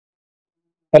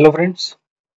Hello friends,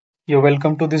 you're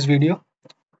welcome to this video.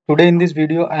 Today in this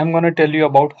video, I'm going to tell you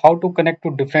about how to connect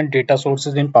to different data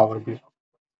sources in Power BI,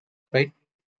 right?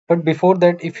 But before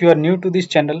that, if you are new to this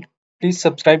channel, please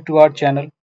subscribe to our channel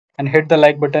and hit the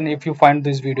like button if you find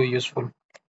this video useful.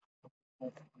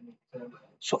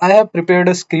 So I have prepared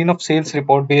a screen of sales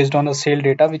report based on a sale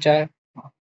data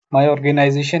my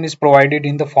organization is provided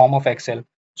in the form of Excel.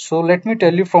 So let me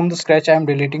tell you from the scratch, I am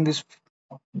deleting this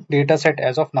data set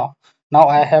as of now. Now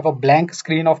I have a blank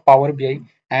screen of Power BI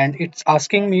and it's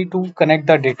asking me to connect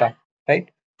the data, right?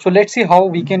 So let's see how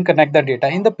we can connect the data.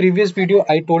 In the previous video,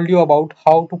 I told you about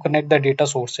how to connect the data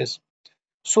sources.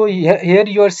 So here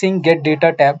you are seeing get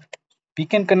data tab. We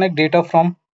can connect data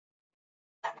from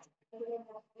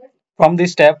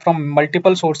this tab from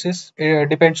multiple sources.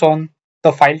 Depends on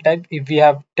the file type. If we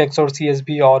have text or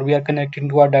CSV or we are connecting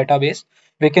to our database,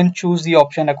 we can choose the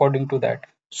option according to that.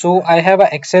 So I have an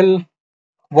Excel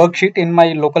worksheet in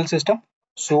my local system,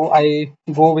 so I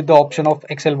go with the option of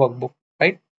Excel workbook.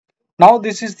 Right now,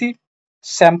 this is the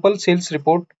sample sales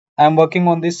report. I am working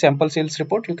on this sample sales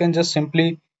report. You can just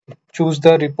simply choose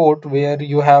the report where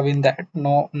you have in that.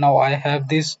 Now I have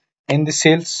this in the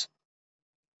sales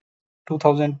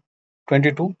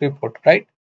 2022 report. Right,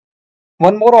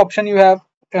 one more option you have.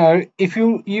 If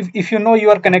you know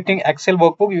you are connecting Excel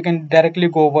workbook, you can directly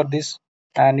go over this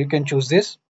and you can choose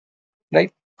this.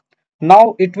 Right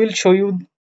now, it will show you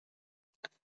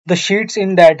the sheets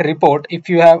in that report. If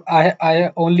you have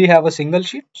I only have a single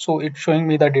sheet, so it's showing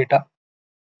me the data.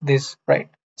 This, right,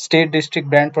 state, district,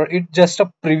 brand, for it just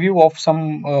a preview of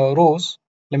some rows,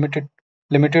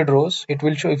 limited rows. It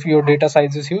will show if your data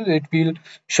size is huge, it will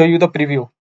show you the preview,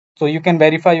 so you can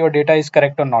verify your data is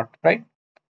correct or not, right?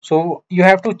 So you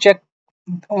have to check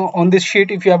on this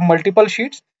sheet. If you have multiple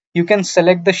sheets, you can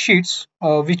select the sheets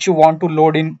which you want to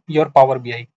load in your Power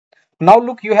BI. Now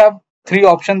look, you have three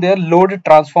options there: load,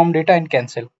 transform data, and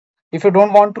cancel. If you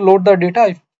don't want to load the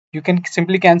data, you can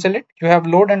simply cancel it. You have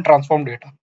load and transform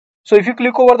data. So if you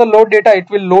click over the load data, it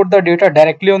will load the data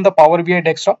directly on the Power BI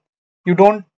desktop. You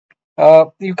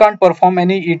can't perform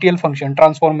any ETL function,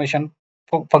 transformation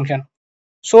function.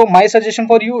 So my suggestion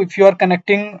for you, if you are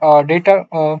connecting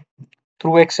data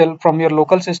through Excel from your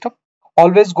local system,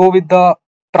 always go with the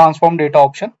transform data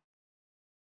option.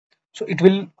 So it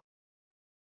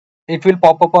will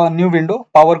pop up a new window,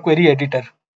 Power Query Editor,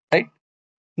 right?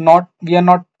 Not We are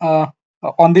not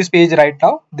on this page right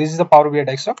now. This is the Power BI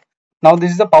desktop. Now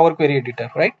this is the Power Query Editor,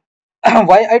 right?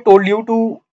 Why I told you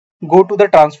to go to the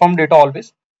transform data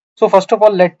always. So first of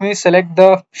all, let me select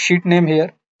the sheet name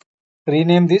here,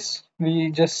 rename this.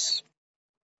 We just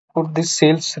put this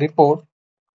sales report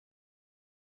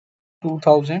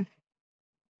 2000.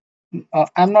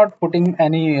 I'm not putting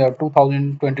any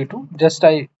 2022, just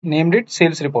I named it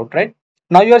sales report, right?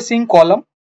 Now you are seeing columns.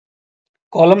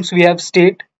 We have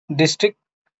state, district,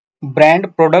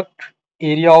 brand, product,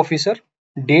 area officer,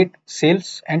 date,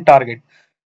 sales, and target.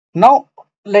 Now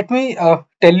let me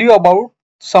tell you about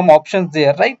some options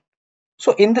there, right?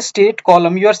 So in the state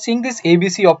column, you are seeing this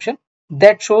ABC option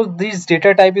that shows this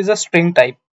data type is a string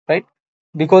type, right?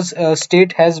 Because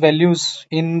state has values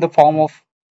in the form of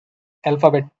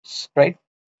alphabets, right?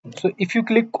 So if you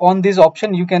click on this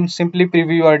option, you can simply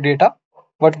preview your data,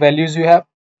 what values you have.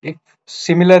 If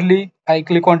similarly I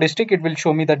click on district, it will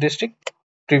show me the district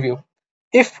preview.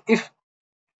 If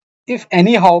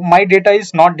anyhow my data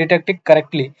is not detected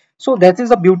correctly, so that is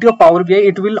the beauty of Power BI.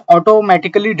 It will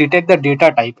automatically detect the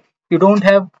data type. You don't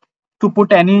have to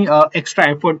put any extra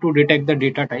effort to detect the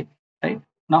data type, right?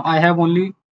 Now I have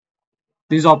only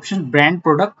these options: brand,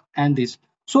 product, and this.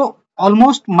 So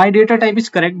almost my data type is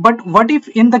correct, but what if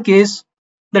in the case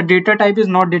the data type is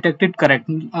not detected correct,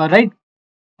 right?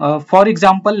 For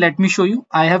example, let me show you.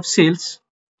 I have sales.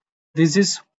 This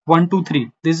is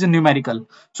 123. This is a numerical.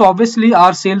 So obviously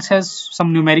our sales has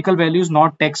some numerical values,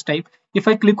 not text type. If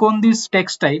I click on this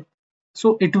text type,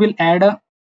 so it will add a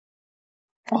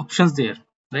options there,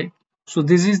 right? So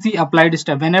this is the applied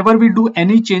step. Whenever we do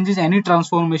any changes, any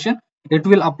transformation, it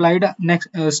will apply the next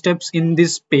steps in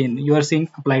this pane. You are seeing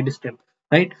applied step,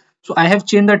 right? So I have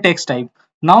changed the text type.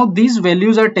 Now these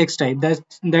values are text type.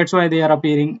 That's why they are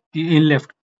appearing in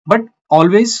left. But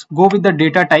always go with the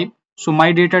data type. So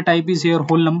my data type is here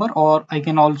whole number, or I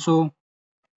can also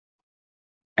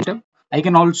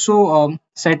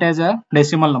set as a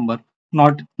decimal number.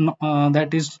 Not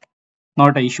That is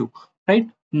not an issue, right?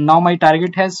 Now my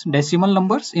target has decimal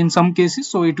numbers in some cases,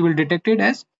 so it will detect it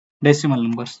as decimal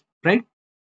numbers, right?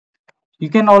 You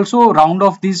can also round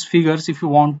off these figures if you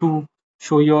want to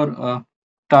show your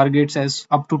targets as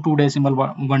up to 2 decimal,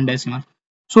 1 decimal.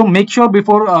 So make sure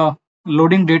before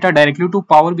loading data directly to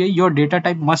Power BI, your data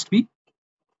type must be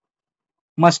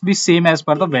same as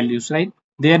per the values, right?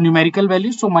 They are numerical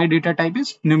values, so my data type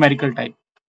is numerical type.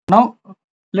 Now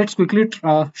let's quickly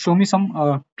show me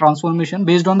some transformation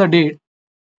based on the date.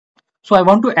 So I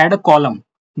want to add a column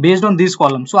based on this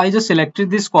column. So I just selected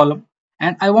this column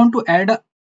and I want to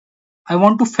I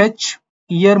want to fetch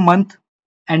year, month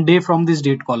and day from this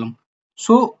date column.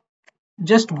 So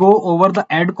just go over the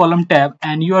add column tab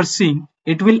and you are seeing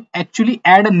it will actually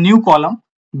add a new column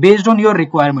based on your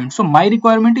requirement. So my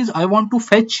requirement is I want to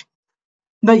fetch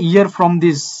the year from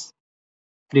this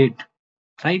date,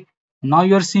 right? Now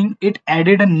you are seeing it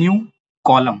added a new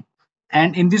column,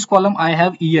 and in this column I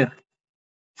have year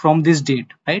from this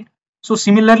date, right? So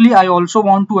similarly I also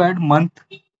want to add month,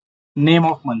 name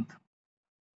of month.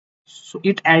 So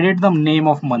it added the name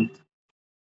of month,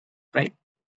 right?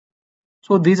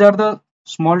 So these are the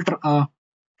small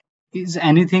is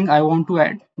anything I want to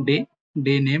add, day,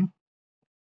 day name,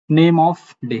 name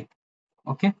of day.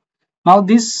 Okay, now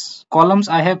these columns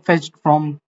I have fetched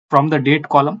from the date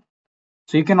column.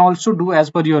 So you can also do as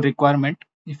per your requirement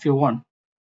if you want.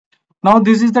 Now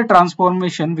this is the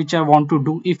transformation which I want to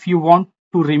do. If you want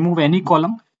to remove any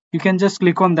column, you can just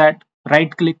click on that,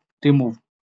 right click, remove,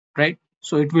 right?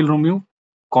 So it will remove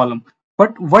column.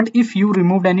 But what if you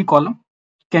removed any column?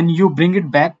 Can you bring it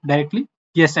back directly?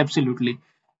 Yes, absolutely.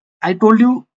 I told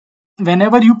you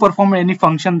whenever you perform any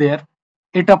function there,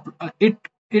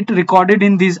 it recorded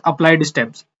in these applied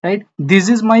steps, right? This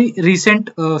is my recent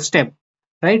step,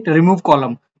 right? Remove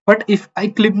column. But if I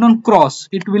clicked on cross,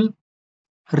 it will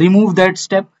remove that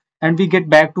step and we get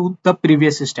back to the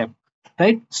previous step,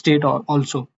 right? State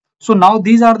also. So now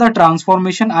these are the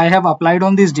transformation I have applied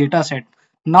on this data set.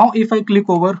 Now if I click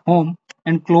over home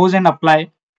and close and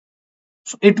apply,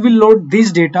 so it will load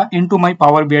this data into my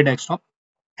Power BI desktop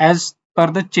as per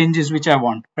the changes which I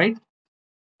want, right?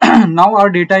 Now our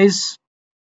data is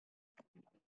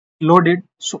loaded.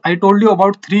 So I told you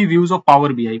about three views of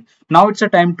Power BI. Now it's a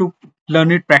time to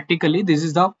learn it practically. This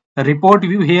is the report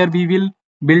view. Here we will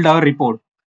build our report.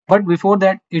 But before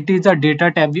that, it is a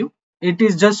data tab view. It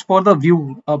is just for the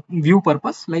view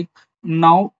purpose. Like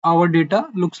now our data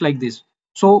looks like this.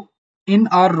 So in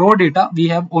our raw data, we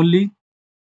have only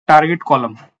target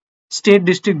column, state,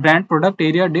 district, brand, product,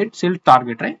 area, date, sales,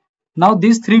 target, right? Now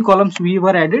these three columns we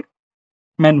were added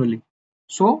manually.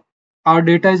 So our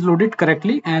data is loaded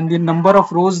correctly and the number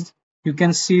of rows you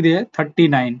can see there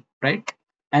 39, right?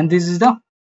 And this is the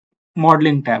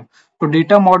modeling tab. So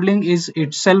data modeling is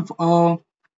itself a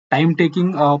time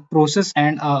taking process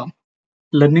and a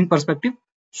learning perspective.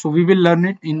 So we will learn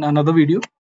it in another video.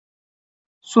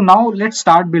 So now let's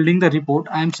start building the report.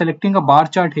 I am selecting a bar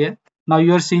chart here. Now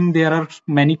you are seeing there are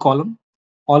many columns.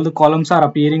 All the columns are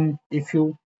appearing if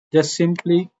you just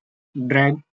simply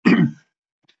drag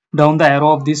down the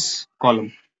arrow of this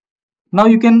column. Now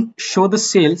you can show the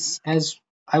sales as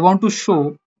I want to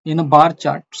show in a bar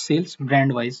chart sales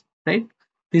brand wise, right?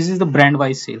 This is the brand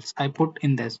wise sales I put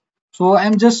in this. So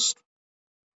I'm just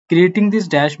creating this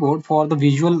dashboard for the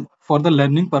visual for the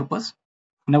learning purpose.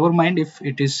 Never mind if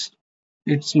it's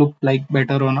look like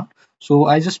better or not. So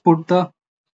I just put the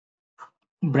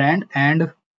brand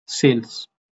and sales,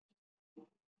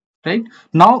 right?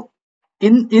 Now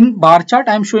in bar chart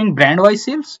I'm showing brand wise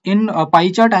sales, in a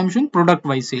pie chart I'm showing product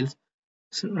wise sales,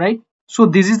 right? So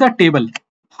this is the table.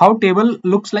 How table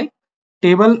looks like?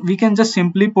 Table, we can just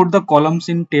simply put the columns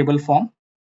in table form.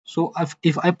 So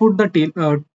if I put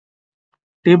the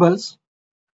tables,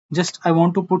 just I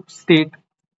want to put state,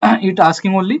 it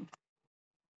asking only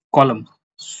columns.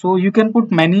 So you can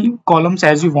put many columns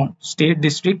as you want, state,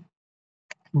 district,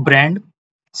 brand,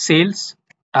 sales,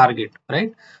 target,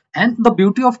 right? And the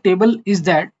beauty of table is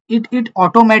that it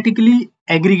automatically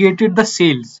aggregated the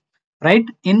sales, right?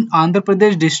 In Andhra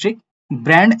Pradesh district,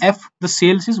 brand F, the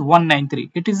sales is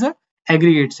 193. It is a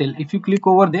aggregate sale. If you click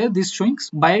over there, this showing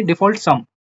by default sum.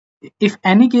 If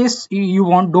any case you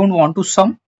don't want to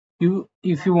sum,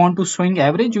 if you want to swing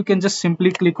average, you can just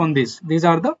simply click on this. These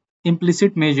are the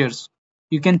implicit measures.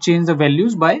 You can change the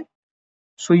values by,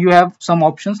 so you have some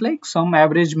options like sum,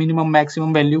 average, minimum,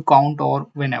 maximum value, count, or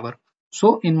whenever.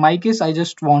 So in my case I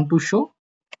just want to show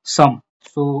sum,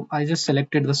 so I just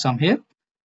selected the sum here.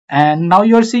 And now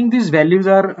you are seeing these values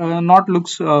are not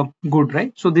looks good,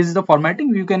 right? So this is the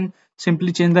formatting. You can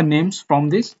simply change the names from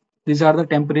this. These are the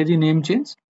temporary name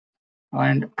change,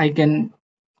 and I can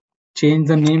change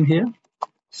the name here,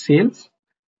 sales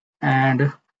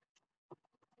and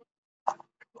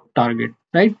target,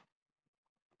 right?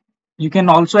 You can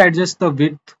also adjust the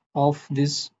width of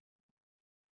these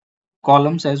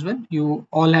columns as well. You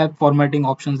all have formatting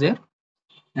options there,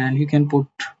 and you can put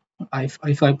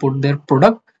if I put their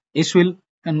product, it will,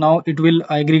 and now it will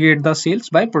aggregate the sales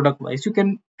by product wise. You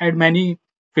can add many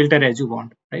filter as you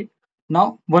want, right?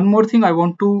 Now one more thing I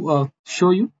want to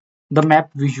show you, the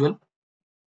map visual.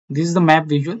 This is the map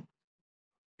visual.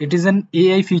 It is an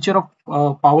AI feature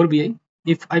of Power BI.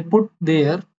 If I put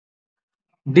their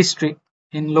district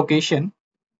in location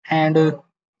and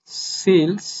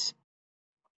sales,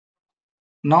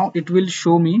 now it will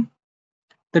show me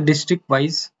the district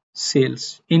wise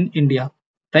sales in India,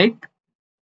 right?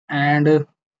 And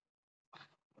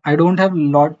I don't have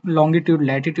lot longitude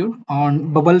latitude.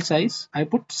 On bubble size I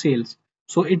put sales,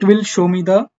 so it will show me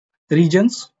the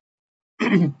regions.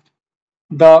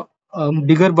 The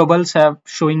bigger bubbles have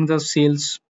showing the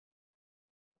sales,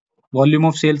 volume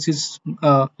of sales is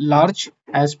large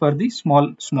as per the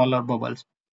smaller bubbles,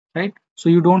 right? So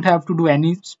you don't have to do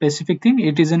any specific thing.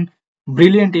 It is a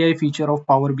brilliant AI feature of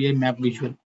Power BI map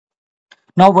visual.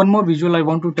 Now one more visual I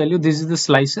want to tell you. This is the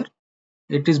slicer.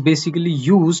 It is basically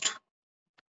used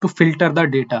to filter the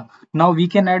data. Now we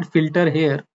can add filter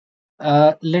here.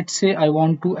 Let's say I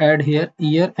want to add here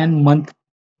year and month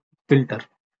filter,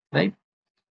 right?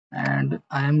 And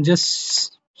I am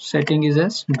just setting it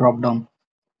as drop down.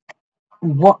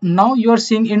 What now you are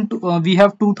seeing into we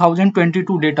have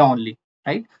 2022 data only,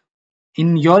 right?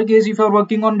 In your case, if you are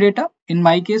working on data, in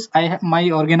my case, I have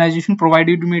my organization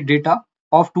provided me data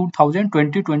of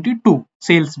 2022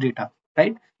 sales data,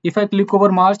 right? If I click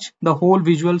over March, the whole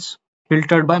visuals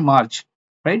filtered by March,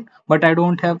 right? But I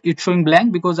don't have it showing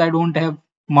blank because I don't have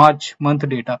March month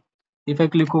data. If I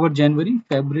click over January,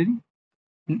 February,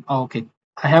 okay,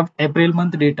 I have April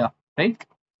month data, right?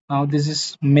 Now this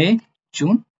is May,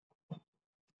 June.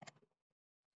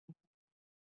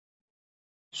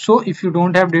 So if you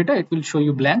don't have data, it will show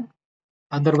you blank.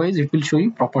 Otherwise, it will show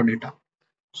you proper data.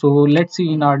 So let's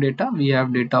see, in our data we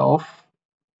have data of,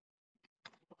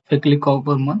 if I click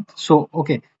over month, so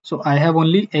okay, so I have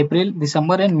only April,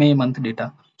 December and May month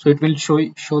data, so it will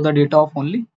show the data of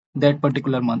only that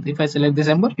particular month. If I select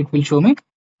December, it will show me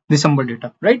December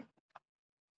data, right?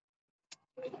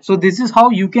 So this is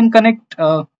how you can connect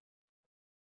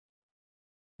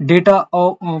data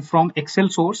from Excel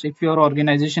source. If your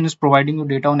organization is providing you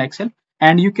data on Excel,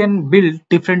 and you can build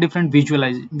different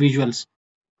visuals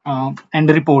and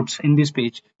reports in this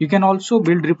page. You can also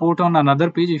build report on another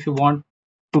page if you want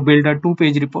to build a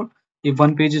 2-page report, if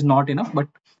one page is not enough. But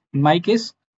in my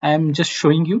case, I am just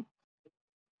showing you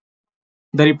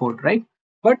the report, right?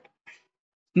 But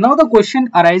now the question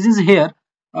arises here,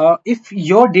 if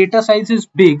your data size is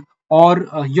big,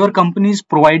 or your company is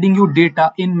providing you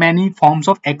data in many forms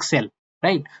of Excel,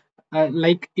 right?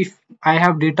 Like if I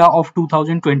have data of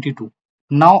 2022,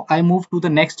 now I move to the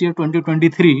next year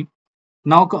 2023.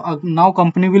 Now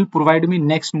company will provide me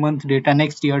next month data,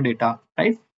 next year data,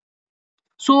 right?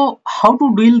 So how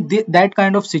to deal that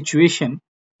kind of situation,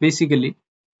 basically?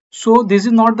 So this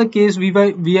is not the case. We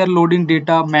are loading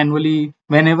data manually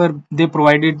whenever they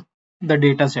provided the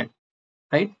data set,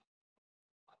 right?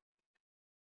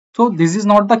 So this is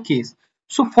not the case.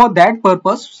 So for that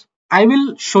purpose, I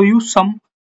will show you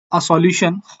a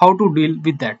solution how to deal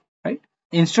with that, right?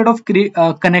 Instead of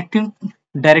connecting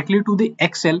directly to the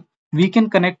Excel, we can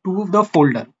connect to the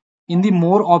folder. In the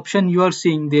more option you are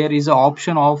seeing, there is an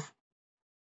option of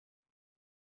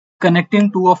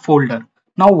connecting to a folder.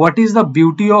 Now what is the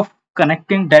beauty of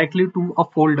connecting directly to a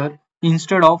folder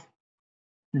instead of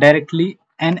directly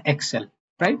an Excel,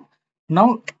 right?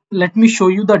 Now let me show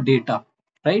you the data,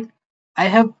 right? I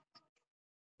have,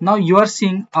 now you are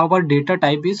seeing our data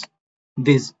type is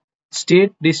this: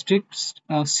 state, districts,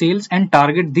 sales and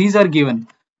target. These are given.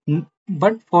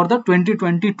 But for the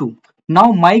 2022,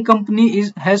 now my company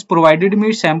has provided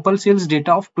me sample sales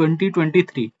data of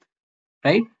 2023,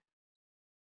 right?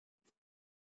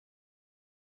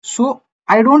 So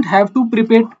I don't have to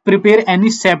prepare any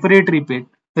separate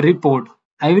report.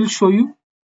 I will show you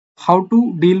how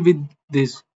to deal with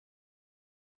this,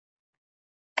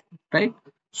 right?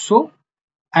 So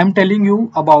I'm telling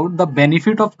you about the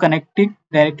benefit of connecting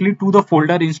directly to the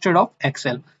folder instead of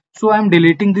Excel. So I'm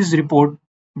deleting this report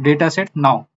dataset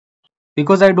now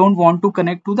because I don't want to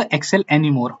connect to the Excel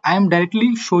anymore. I am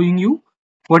directly showing you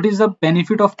what is the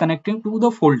benefit of connecting to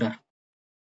the folder.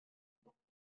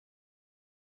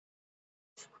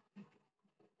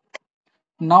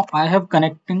 Now I have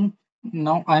connecting.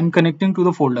 Now I am connecting to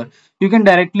the folder. You can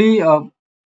directly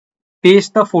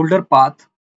paste the folder path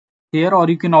here, or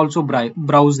you can also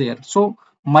browse there. So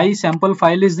my sample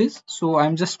file is this. So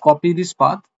I'm just copying this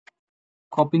path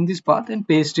and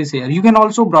paste this here. You can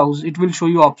also browse. It will show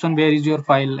you option where is your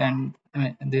file and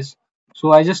this.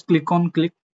 So I just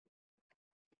click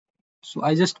So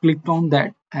I just clicked on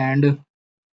that, and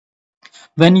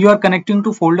when you are connecting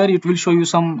to folder, it will show you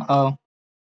some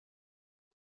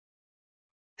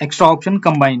extra option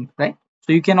combine, right?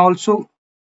 So you can also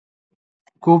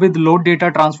go with load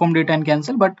data, transform data, and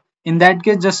cancel, but in that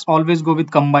case, just always go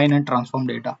with combine and transform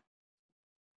data.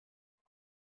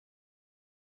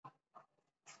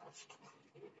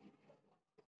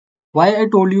 Why I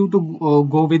told you to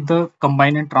go with the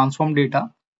combine and transform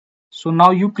data? So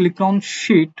now you click on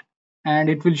sheet, and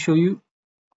it will show you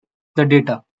the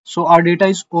data. So our data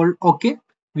is all okay.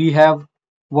 We have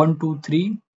 1 2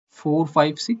 3 4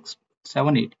 5 6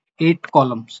 7 8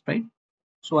 columns, right?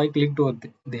 So I clicked over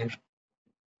there.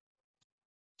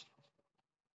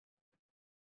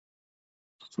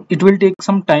 So it will take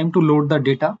some time to load the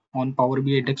data on Power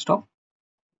BI desktop,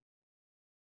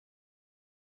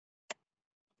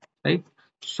 right?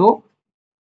 So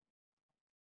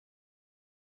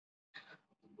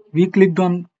we clicked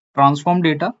on transform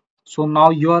data. So now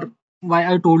you are, why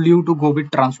I told you to go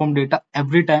with transform data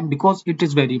every time, because it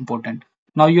is very important.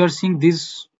 Now you are seeing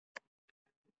this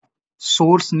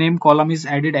source name column is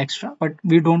added extra, but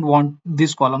we don't want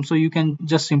this column, so you can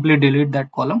just simply delete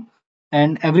that column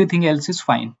and everything else is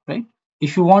fine, right?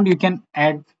 If you want, you can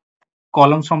add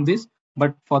columns from this,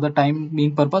 but for the time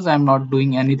being purpose, I am not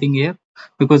doing anything here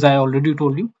because I already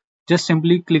told you. Just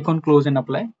simply click on close and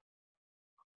apply.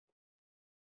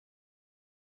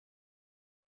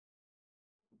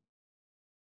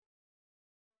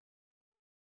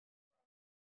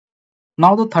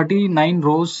 Now the 39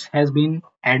 rows has been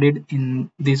added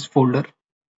in this folder,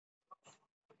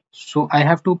 so I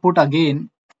have to put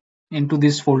again into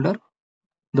this folder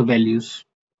the values.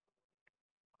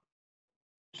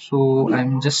 So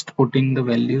I'm just putting the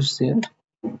values there.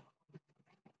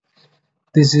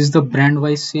 This is the brand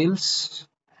wise sales,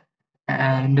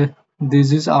 and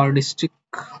this is our district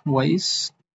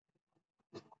wise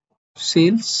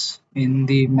sales in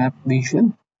the map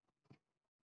visual,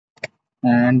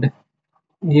 and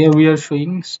here we are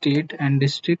showing state and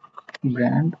district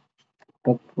brand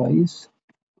product wise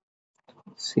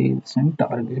sales and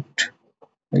target,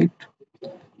 right?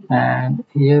 And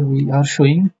here we are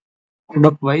showing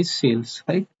product wise sales,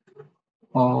 right?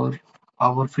 Or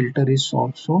our filter is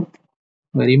also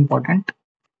very important,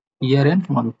 year and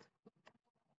month.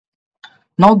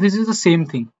 Now this is the same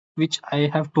thing which I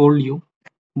have told you,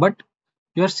 but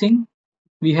you are seeing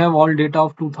we have all data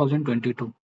of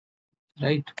 2022,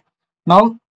 right?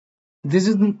 Now this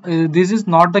is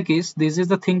not the case. This is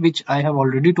the thing which I have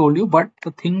already told you, but the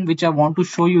thing which I want to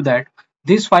show you, that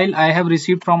this file I have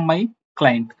received from my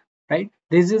client, right?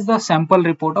 This is the sample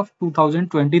report of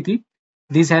 2023.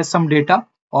 This has some data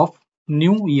of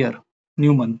new year,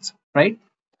 new months, right?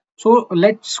 So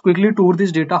let's quickly tour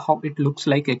this data, how it looks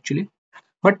like actually.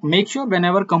 But make sure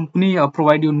whenever company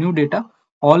provide you new data,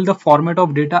 all the format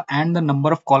of data and the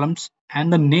number of columns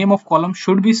and the name of column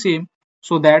should be same,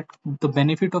 so that the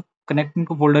benefit of connecting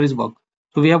to folder is work.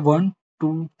 So we have 1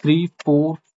 2 3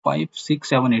 4 5 6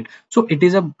 7 8. So it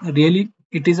is a really,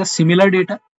 it is a similar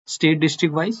data state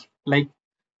district wise, like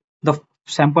the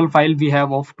sample file we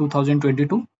have of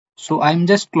 2022. So I'm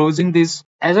just closing this.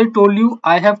 As I told you,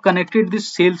 I have connected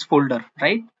this sales folder,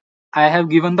 right? I have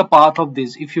given the path of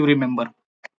this, if you remember,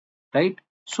 right?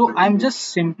 So I'm just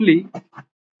simply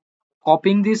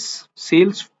copying this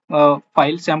sales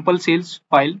file, sample sales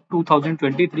file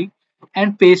 2023,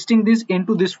 and pasting this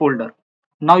into this folder.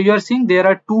 Now you are seeing there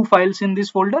are two files in this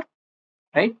folder,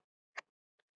 right?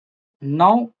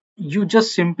 Now you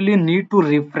just simply need to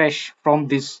refresh from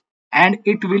this, and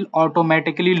it will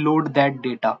automatically load that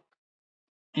data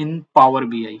in Power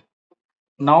BI.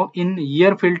 Now in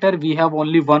year filter, we have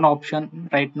only one option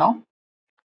right now,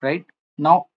 right?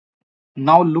 Now,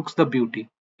 now looks the beauty.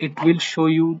 It will show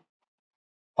you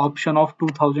option of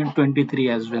 2023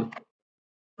 as well,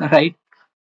 right?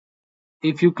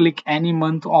 If you click any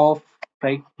month of,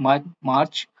 right,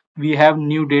 March, we have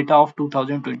new data of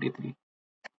 2023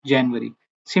 January.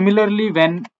 Similarly,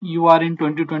 when you are in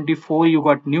 2024, you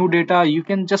got new data, you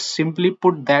can just simply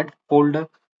put that folder,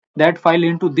 that file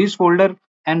into this folder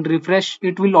and refresh.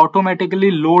 It will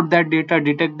automatically load that data,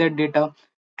 detect that data,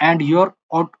 and your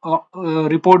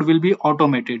report will be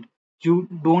automated. You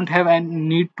don't have any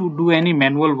need to do any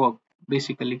manual work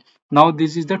basically. Now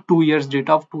this is the 2 years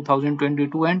data of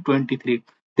 2022 and 23.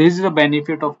 This is the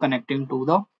benefit of connecting to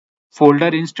the folder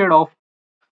instead of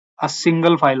a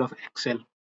single file of Excel.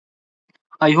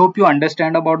 I hope you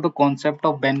understand about the concept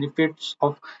of benefits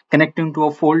of connecting to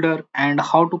a folder and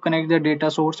how to connect the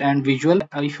data source and visual.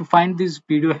 If you find this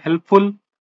video helpful,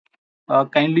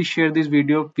 kindly share this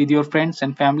video with your friends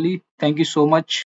and family. Thank you so much.